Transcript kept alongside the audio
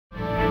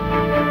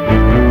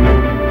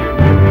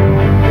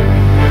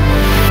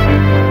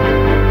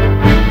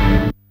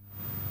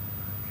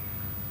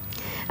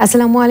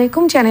আসসালামু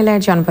আলাইকুম। চ্যানেল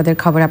আই'র জনপদের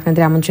খবর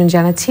আপনাদের আমন্ত্রণ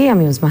জানাচ্ছি।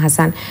 আমি উজমা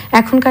হাসান।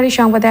 এখনকার এই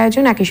সংবাদ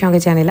আয়োজন একই সঙ্গে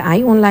চ্যানেল আই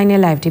অনলাইনে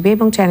লাইভ টিভি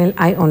এবং চ্যানেল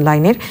আই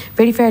অনলাইনের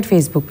ভেরিফাইড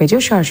ফেসবুক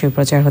পেজেও সরাসরি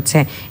প্রচার হচ্ছে।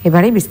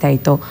 এবারে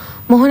বিস্তারিত।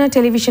 মোহনা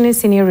টেলিভিশনের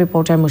সিনিয়র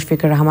রিপোর্টার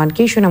মুশফিকুর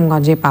রহমানকে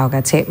সুনামগঞ্জে পাওয়া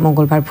গেছে।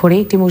 মঙ্গলবার ভোরে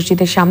একটি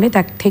মসজিদের সামনে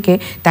থেকে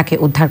তাকে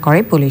উদ্ধার করে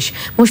পুলিশ।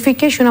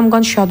 মুশফিককে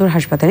সুনামগঞ্জ সদর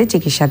হাসপাতালে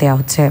চিকিৎসা দেওয়া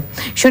হচ্ছে।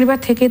 শনিবার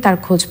থেকে তার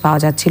খোঁজ পাওয়া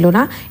যাচ্ছিল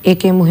না।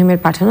 একে মুহিমের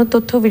পাঠানো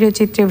তথ্য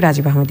ভিডিওচিত্রে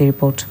রাজীব আহমেদের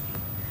রিপোর্ট।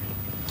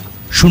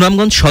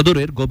 সুনামগঞ্জ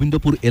সদরের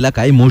গোবিন্দপুর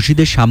এলাকায়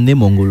মসজিদের সামনে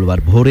মঙ্গলবার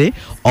ভোরে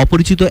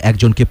অপরিচিত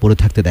একজনকে পড়ে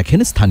থাকতে দেখেন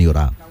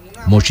স্থানীয়রা।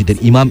 মসজিদের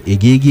ইমাম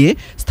এগিয়ে গিয়ে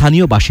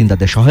স্থানীয়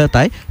বাসিন্দাদের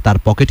সহায়তায় তার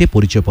পকেটে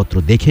পরিচয়পত্র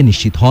দেখে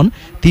নিশ্চিত হন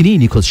তিনিই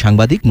নিখোঁজ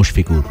সাংবাদিক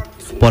মুশফিকুর।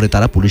 পরে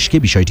তারা পুলিশকে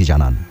বিষয়টি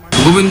জানান।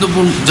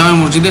 গোবিন্দপুর জামে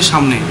মসজিদের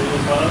সামনে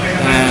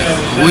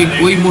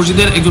ওই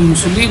মসজিদের একজন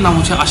মুসল্লির নাম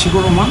হচ্ছে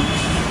আশিকুর রহমান,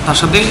 তার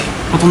সাথে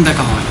প্রথম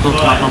দেখা হয়। তো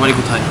আপনার বাড়ি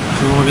কোথায়?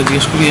 আমাকে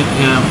জিজ্ঞেস করি,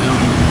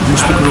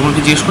 মুশফিকুর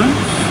রহমানকে জিজ্ঞেস করেন।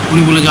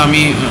 উনি বলে যে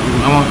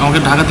আমাকে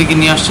ঢাকা থেকে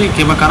নিয়ে আসছে,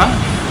 কে বা কারা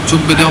চোখ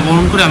বেঁধে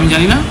অপহরণ করে আমি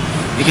জানি না,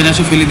 এখানে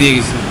এসে ফেলে দিয়ে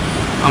গেছে।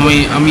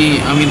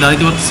 আমি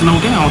দাঁড়াতে পারতেছি না,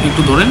 ওকে আমাকে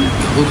একটু ধরেন।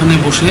 ওখানে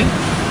বসে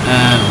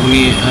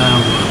উনি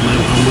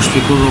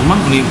মুশফিকুর রহমান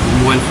উনি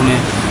মোবাইল ফোনে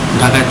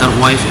ঢাকায় তার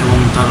ওয়াইফ এবং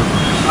তার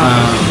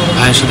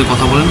ভাইয়ের সাথে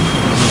কথা বলেন,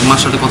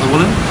 মার সাথে কথা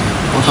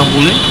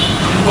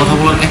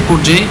বলার এক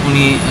পর্যায়ে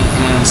উনি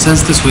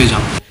সেন্সলেস হয়ে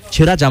যান।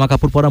 ছেঁড়া জামা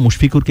কাপড় পরা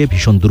মুশফিকুরকে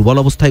ভীষণ দুর্বল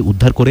অবস্থায়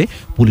উদ্ধার করে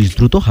পুলিশ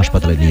দ্রুত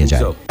হাসপাতালে নিয়ে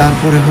যায়।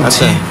 তারপরে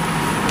হচ্ছে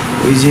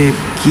ওই যে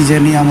কি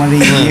জানি আমার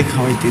এই ইয়ে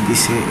খাওয়াইতে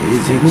দিছে, এই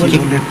যে কি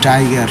বলে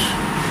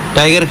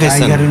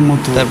টাইগারের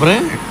মতো। তারপরে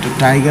একটা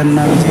টাইগার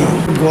না, যে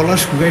গলা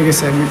শুকিয়ে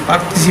গেছে, আমি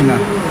পারতেছি না।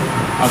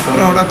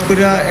 তারপরে হঠাৎ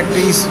করে একটা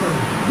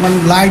মানে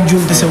লাইট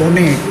জ্বলতেছে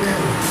অনেক,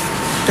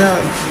 এটা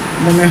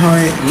মনে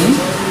হয়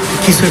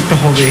কিছু একটা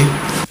হবে।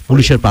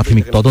 পুলিশের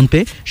প্রাথমিক তদন্তে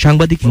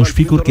সাংবাদিক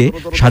মুশফিকুরকে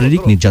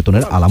শারীরিক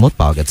নির্যাতনের আলামত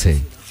পাওয়া গেছে।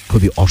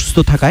 খুবই অসুস্থ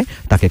থাকায়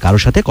তাকে কারো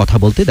সাথে কথা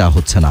বলতে দেওয়া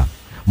হচ্ছে না।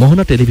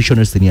 মোহনা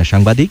টেলিভিশনের সিনিয়র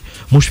সাংবাদিক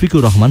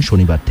মুশফিকুর রহমান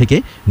শনিবার থেকে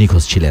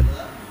নিখোঁজ ছিলেন।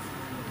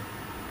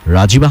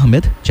 Rajib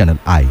Ahmed, channel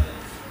I.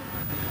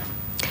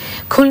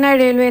 খুলনার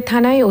রেলওয়ে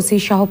থানায় ওসি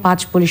সহ 5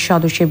 পুলিশ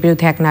সদস্যের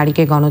বিরুদ্ধে এক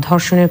নারীকে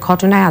গণধর্ষণের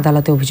ঘটনায়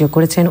আদালতে অভিযোগ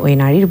করেছেন ওই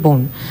নারীর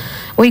বোন।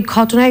 ওই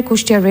ঘটনায়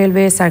কুষ্টিয়া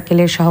রেলওয়ে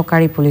সার্কেলের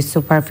সহকারী পুলিশ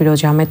সুপার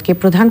ফিরোজ আহমেদকে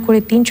প্রধান করে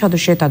 3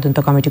 সদস্যের তদন্ত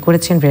কমিটি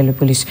করেছেন railway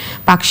police.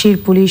 পাকশির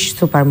police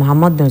super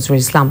Mohammad Nazrul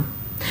Islam.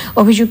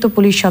 অভিযুক্ত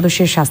পুলিশ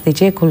সদস্যের শাস্তি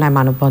চেয়ে খুলনায়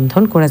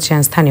মানববন্ধন করেছেন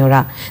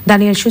স্থানীয়রা।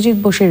 দানিয়েল সুজিত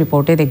বসের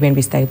রিপোর্টে দেখবেন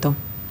বিস্তারিত।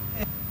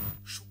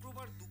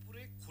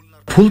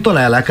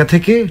 ফুলতলা এলাকা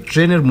থেকে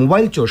ট্রেনের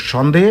মোবাইল চোর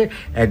সন্দেহে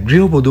এক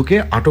গৃহবধূকে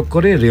আটক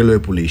করে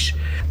রেলওয়ে পুলিশ।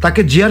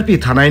 তাকে জিআরপি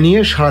থানায় নিয়ে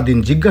সারাদিন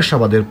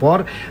জিজ্ঞাসাবাদের পর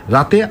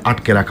রাতে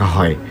আটকে রাখা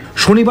হয়।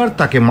 শনিবার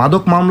তাকে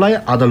মাদক মামলায়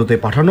আদালতে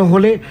পাঠানো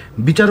হলে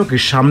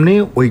বিচারকের সামনে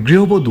ওই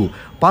গৃহবধূ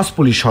 5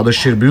 পুলিশ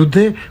সদস্যের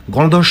বিরুদ্ধে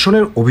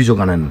গণধর্ষণের অভিযোগ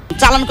আনেন।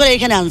 চালান করে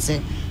এখানে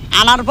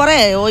আনার পরে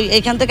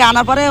এইখান থেকে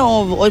আনার পরে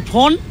ওই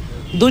ফোন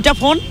 2টা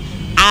ফোন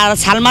আর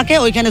সালমাকে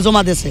ওইখানে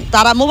জমা দিয়েছে।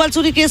 তারা মোবাইল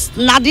চুরি কেস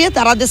না দিয়ে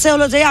তারা দেশে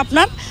হলো যে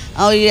আপনার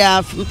ওই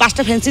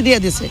 5টা ফেন্সি দিয়ে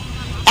দিয়েছে।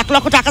 1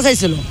 লক্ষ টাকা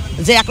চাইছিল,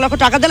 যে 1 লক্ষ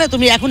টাকা দিলে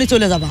তুমি এখনই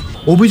চলে যাবা।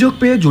 অভিযোগ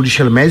পেয়ে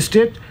জুডিশিয়াল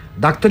ম্যাজিস্ট্রেট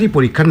ডাক্তারি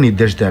পরীক্ষার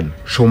নির্দেশ দেন।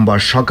 সোমবার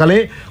সকালে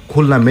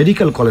খুলনা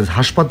মেডিকেল কলেজ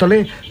হাসপাতালে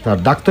তার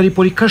ডাক্তারি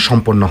পরীক্ষা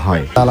সম্পন্ন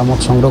হয়। আলামত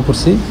সংগ্রহ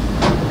করছি,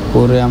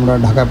 করে আমরা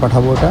ঢাকায়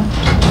পাঠাবো।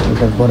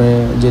 এটার পরে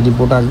যে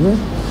রিপোর্ট আসবে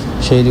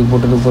সেই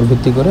রিপোর্টের উপর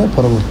ভিত্তি করে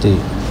পরবর্তী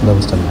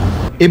ব্যবস্থা নেওয়া হবে।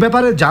 এ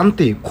ব্যাপারে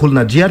জানতে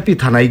খুলনা জিআরপি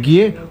থানায়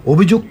গিয়ে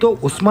অভিযুক্ত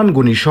ওসমান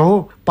গনি সহ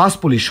 5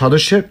 পুলিশ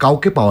সদস্যের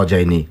কাউকে পাওয়া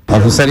যায়নি।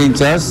 অফিসার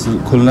ইনচার্জ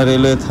খুলনা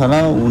রেলওয়ে থানা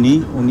উনি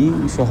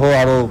সহ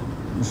আরো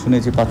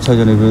শুনেছি 5-6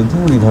 জনের বিরুদ্ধে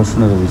উনি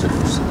ধর্ষণের অভিযোগ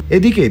করছেন।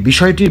 এদিকে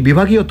বিষয়টির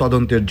বিভাগীয়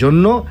তদন্তের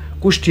জন্য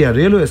কুষ্টিয়া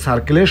রেলওয়ে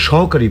সার্কেলের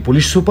সহকারী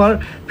পুলিশ সুপার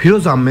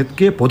ফিরোজ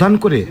আহমেদকে প্রধান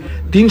করে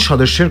 3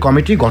 সদস্যের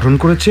কমিটি গঠন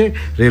করেছে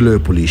railway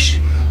police.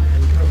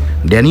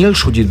 Daniel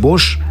Sujit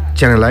Bose,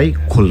 channel I,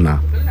 Khulna.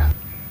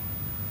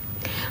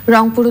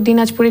 Rangpur ও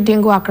দিনাজপুরে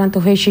ডেঙ্গু আক্রান্ত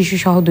হয়ে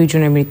শিশুসহ 2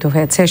 জনের মৃত্যু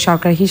হয়েছে।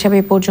 সরকারি হিসাবে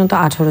এ পর্যন্ত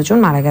 18 জন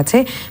মারা গেছে।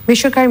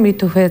 বেসরকারি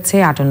মৃত্যু হয়েছে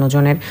 58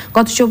 জনের।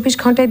 গত 24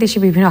 ঘন্টায় দেশে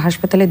বিভিন্ন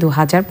হাসপাতালে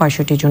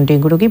 2065 জন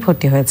ডেঙ্গু রোগী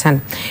ভর্তি হয়েছেন।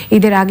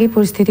 ঈদের আগে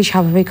পরিস্থিতি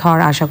স্বাভাবিক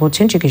হওয়ার আশা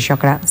করছেন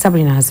চিকিৎসকরা।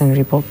 সাবরিনা হাসানের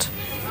রিপোর্ট।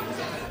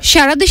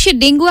 সারা দেশে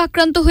ডেঙ্গু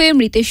আক্রান্ত হয়ে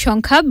মৃতের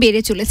সংখ্যা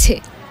বেড়ে চলেছে।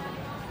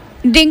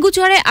 ডেঙ্গু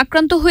জ্বরে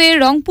আক্রান্ত হয়ে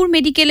রংপুর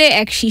মেডিকেলে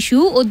এক শিশু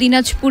ও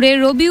দিনাজপুরে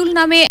রবিউল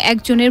নামে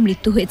একজনের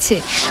মৃত্যু হয়েছে।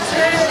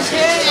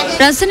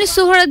 রাজধানীর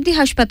সোহরাওয়ার্দী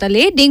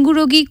হাসপাতালে ডেঙ্গু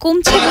রোগী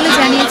কমছে বলে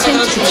জানিয়েছেন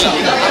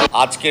চিকিৎসকরা।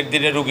 আজকের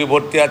দিনে রোগী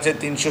ভর্তি আছে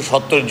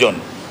 370 জন,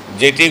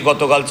 যেটি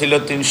গতকাল ছিল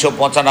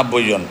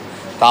 395 জন।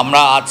 তা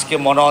আমরা আজকে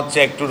মনে হচ্ছে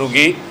একটু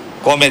রোগী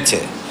কমেছে।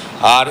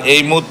 আর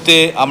এই মুহূর্তে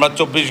আমরা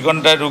 24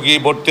 ঘন্টায় রোগী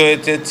ভর্তি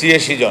হয়েছে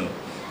 83 জন,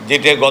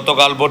 যেটি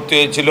গতকাল ভর্তি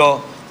হয়েছিল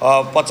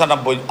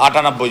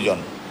 98 জন।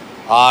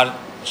 আর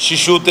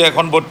শিশুতে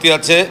এখন ভর্তি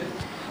আছে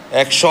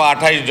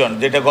 128 জন,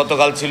 যেটা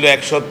গতকাল ছিল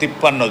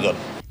 153 জন।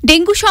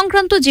 ডেঙ্গু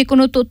সংক্রান্ত যে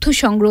কোনো তথ্য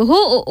সংগ্রহ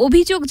ও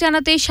অভিযোগ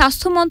জানাতে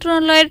স্বাস্থ্য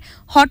মন্ত্রণালয়ের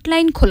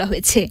হটলাইন খোলা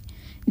হয়েছে।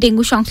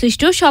 ডেঙ্গু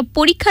সংশ্লিষ্ট সব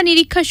পরীক্ষা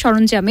নিরীক্ষার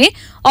সরঞ্জামে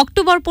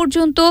অক্টোবর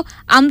পর্যন্ত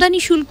আমদানি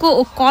শুল্ক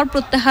ও কর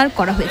প্রত্যাহার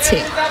করা হয়েছে।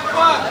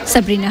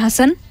 Sabrina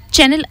Hasan,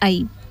 channel I.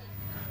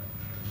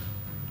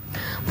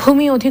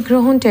 ভূমি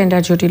অধিগ্রহণ,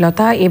 টেন্ডার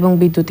জটিলতা এবং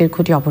বিদ্যুতের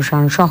খুঁটি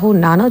অপসারণ সহ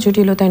নানা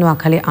জটিলতায়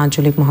নোয়াখালী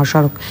আঞ্চলিক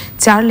মহাসড়ক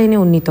 4 লেনে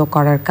উন্নীত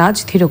করার কাজ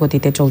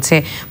ধীরগতিতে চলছে।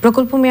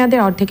 প্রকল্প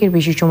মেয়াদের অর্ধেকের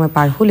বেশি সময়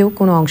পার হলেও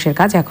কোনো অংশের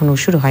কাজ এখনও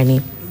শুরু হয়নি।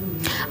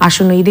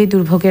 আসন্ন ঈদে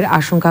দুর্ভোগের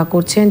আশঙ্কা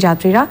করছেন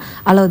যাত্রীরা।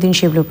 আলাউদ্দিন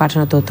শিবলুর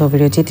পাঠানো তথ্য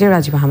ভিডিও চিত্রে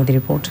রাজীব আহমেদের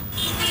রিপোর্ট।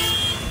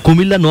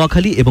 কুমিল্লা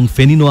নোয়াখালী এবং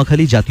ফেনী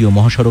নোয়াখালী জাতীয়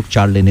মহাসড়ক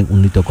 4 লেনে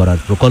উন্নীত করার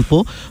প্রকল্প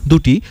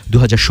দুটি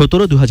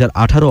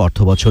 2017-2018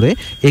 অর্থবছরে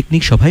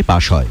একনিক সভায়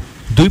পাশ হয়।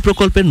 দুই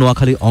প্রকল্পের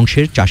নোয়াখালী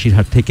অংশের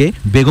চাষিরহাট থেকে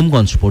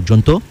বেগমগঞ্জ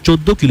পর্যন্ত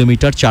 14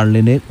 কিলোমিটার 4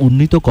 লেনে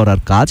উন্নীত করার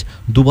কাজ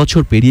 2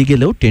 বছর পেরিয়ে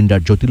গেলেও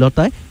টেন্ডার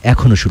জটিলতায়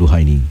এখনও শুরু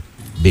হয়নি।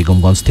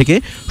 বেগমগঞ্জ থেকে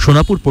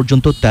সোনাপুর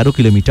পর্যন্ত 13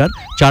 কিলোমিটার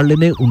 4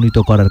 লেনে উন্নীত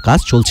করার কাজ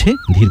চলছে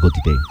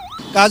ধীরগতিতে।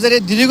 কাজের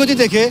এই ধীরগতি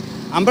দেখে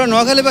আমরা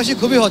নোয়াখালীবাসী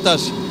খুবই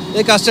হতাশ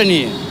এই কাজটা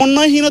নিয়ে।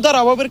 উন্নয়নহীনতার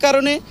অভাবের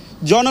কারণে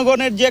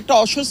জনগণের যে একটা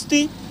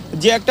অস্বস্তি,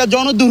 যে একটা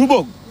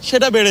জনদুর্ভোগ,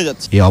 সেটা বেড়ে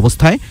যাচ্ছে। এই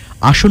অবস্থায়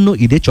আসন্ন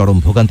ঈদে চরম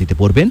ভোগান্তিতে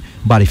পড়বেন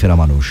বাড়ি ফেরা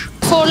মানুষ।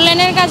 4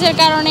 লেনের কাজের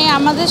কারণে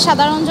আমাদের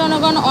সাধারণ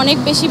জনগণ অনেক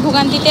বেশি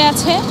ভোগান্তিতে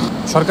আছে।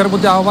 সরকারের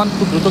প্রতি আহ্বান,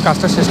 খুব দ্রুত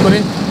কাজটা শেষ করে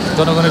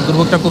জনগণের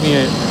দুর্ভোগটা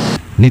কমিয়ে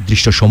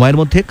নির্দিষ্ট সময়ের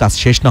মধ্যে কাজ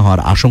শেষ না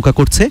হওয়ার আশঙ্কা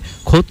করছে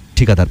খোদ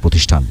ঠিকাদার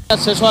প্রতিষ্ঠান।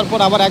 শেষ হওয়ার পর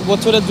আবার 1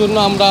 বছরের জন্য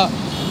আমরা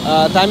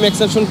টাইম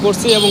এক্সটেনশন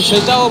করছি এবং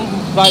সেটাও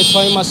প্রায়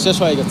 6 মাস শেষ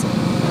হয়ে গেছে।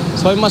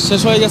 6 মাস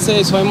শেষ হয়ে গেছে।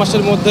 এই 6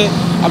 মাসের মধ্যে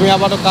আমি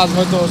আবারও কাজ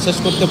হয়তো শেষ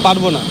করতে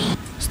পারবো না।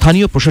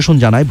 স্থানীয় প্রশাসন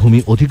জানায় ভূমি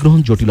অধিগ্রহণ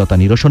জটিলতা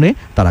নিরসনে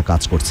তারা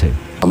কাজ করছে।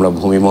 আমরা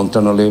ভূমি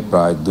মন্ত্রণালয়ে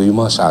প্রায় 2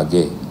 মাস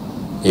আগে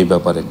এই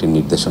ব্যাপারে একটি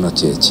নির্দেশনা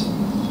চেয়েছি।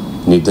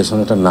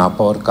 নির্দেশনাটা না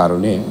পাওয়ার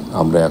কারণে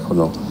আমরা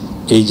এখনো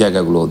এই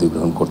জায়গাগুলো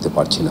অধিগ্রহণ করতে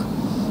পারছি না।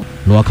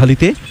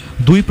 নোয়াখালীতে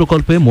 2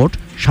 প্রকল্পে মোট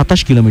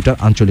 27 কিলোমিটার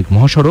আঞ্চলিক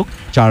মহাসড়ক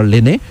 4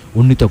 লেনে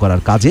উন্নীত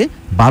করার কাজে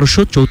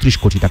 1234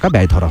 কোটি টাকা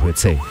ব্যয় ধরা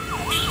হয়েছে।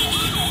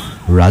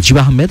 Rajib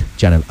Ahmed,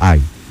 channel I.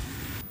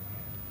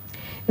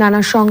 নানা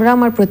সংগ্রাম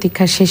আর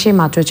প্রতীক্ষার শেষে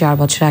মাত্র 4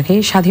 বছর আগে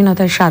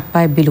স্বাধীনতার স্বাদ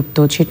পায় বিলুপ্ত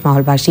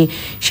ছিটমহলবাসী।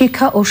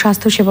 শিক্ষা ও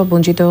স্বাস্থ্যসেবা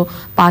বঞ্চিত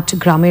পাট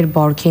গ্রামের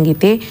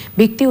বরখিঙ্গিতে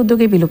ব্যক্তি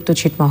উদ্যোগে বিলুপ্ত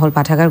ছিটমহল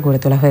পাঠাগার গড়ে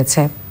তোলা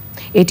হয়েছে।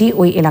 এটি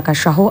ওই এলাকার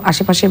সহ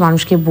আশেপাশের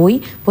মানুষকে বই,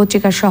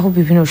 পত্রিকা সহ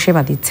বিভিন্ন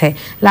সেবা দিচ্ছে।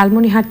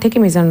 লালমনিরহাট থেকে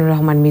মিজানুর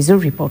রহমান মিজুর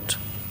রিপোর্ট।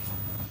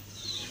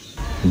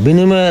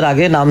 বিনিময়ের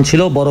আগে নাম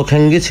ছিল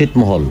বড়খেঙ্গি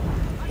ছিটমহল।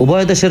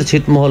 উভয় দেশের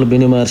ছিটমহল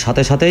বিনিময়ের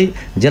সাথে সাথেই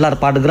জেলার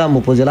পাটগ্রাম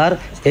উপজেলার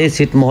এই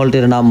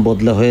ছিটমহলটির নাম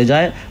বদলে হয়ে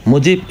যায়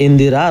মুজিব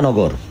ইন্দিরা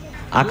নগর।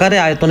 আকারে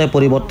আয়তনে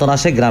পরিবর্তন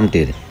আসে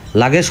গ্রামটির,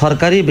 লাগে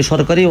সরকারি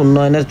বেসরকারি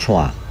উন্নয়নের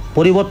ছোঁয়া।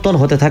 পরিবর্তন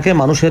হতে থাকে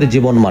মানুষের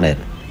জীবনমানের।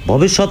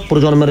 ভবিষ্যৎ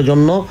প্রজন্মের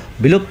জন্য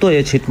বিলুপ্ত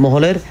এই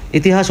ছিটমহলের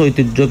ইতিহাস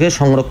ঐতিহ্যকে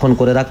সংরক্ষণ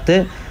করে রাখতে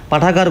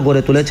পাঠাগার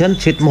গড়ে তুলেছেন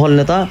ছিটমহল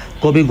নেতা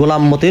কবি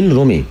গোলাম মতিন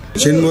রুমি।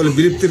 ছিটমহল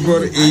বিলুপ্তির পর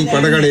এই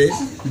পাঠাগারে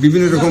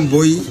বিভিন্ন রকম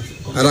বই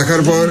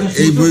রাখার পর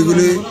এই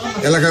বইগুলি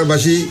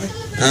এলাকারবাসী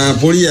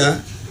পড়িয়া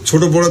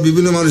ছোট বড়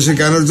বিভিন্ন মানুষের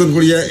জ্ঞান অর্জন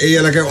করিয়া এই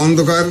এলাকায়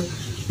অন্ধকার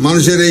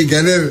মানুষের এই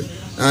জ্ঞানের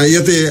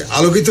ইয়েতে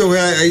আলোকিত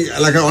হয়ে এই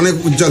এলাকা অনেক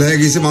উজ্জ্বল হয়ে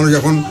গেছে। মানুষ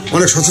এখন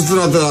অনেক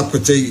সচেতনতা লাভ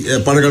করছে এই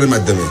পাঠাগারের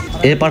মাধ্যমে।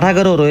 এই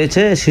পাঠাগারও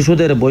রয়েছে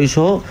শিশুদের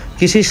বইসহ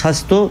কৃষি,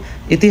 স্বাস্থ্য,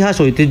 ইতিহাস,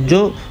 ঐতিহ্য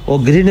ও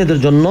গৃহিণীদের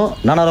জন্য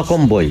নানা রকম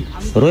বই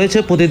রয়েছে।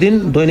 প্রতিদিন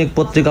দৈনিক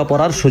পত্রিকা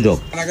পড়ার সুযোগ।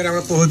 পাঠাগারে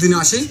আমরা প্রতিদিন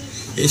আসি,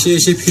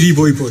 এসে ফ্রি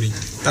বই পড়ি,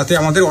 তাতে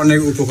আমাদের অনেক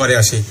উপকারে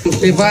আসে।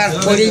 পেপার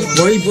পড়ি,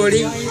 বই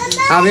পড়ি,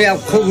 আমি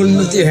খুব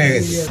উন্নতি হয়ে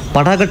গেছে।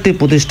 পাঠাগারটি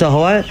প্রতিষ্ঠা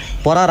হওয়ায়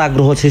পড়ার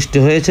আগ্রহ সৃষ্টি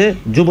হয়েছে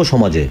যুব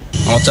সমাজে।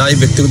 আমার চাই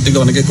ব্যক্তিগত দিকে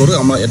অনেকে করুক,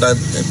 আমরা এটা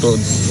একটু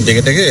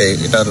দেখে টেকে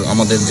এটার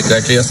আমাদের যে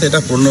ক্রাইটেরিয়া আছে এটা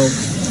পূর্ণ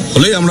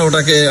হলেই আমরা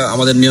ওটাকে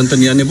আমাদের নিয়ন্ত্রণ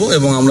নিয়ে নেব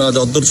এবং আমরা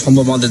যতদূর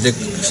সম্ভব আমাদের যে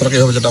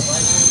সরকারিভাবে যেটা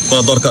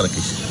করা দরকার আর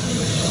কি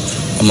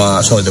আমরা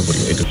সহায়তা করি।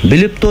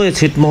 বিলুপ্ত এই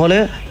ছিটমহলে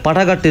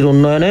পাঠাগারটির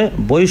উন্নয়নে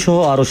বইসহ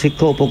আরও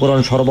শিক্ষা উপকরণ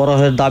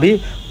সরবরাহের দাবি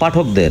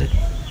পাঠকদের।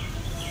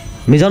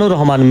 Mizanur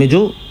Rahman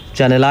Miju,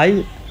 channel I,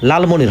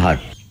 Lalmonirhat.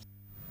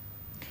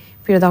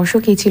 প্রিয়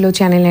দর্শক, এই ছিল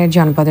চ্যানেলের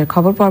জনপদের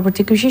খবর।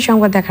 পরবর্তী কৃষি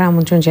সংবাদ দেখার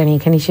আমন্ত্রণ জানিয়ে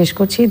এখানে শেষ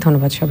করছি।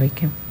 ধন্যবাদ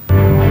সবাইকে।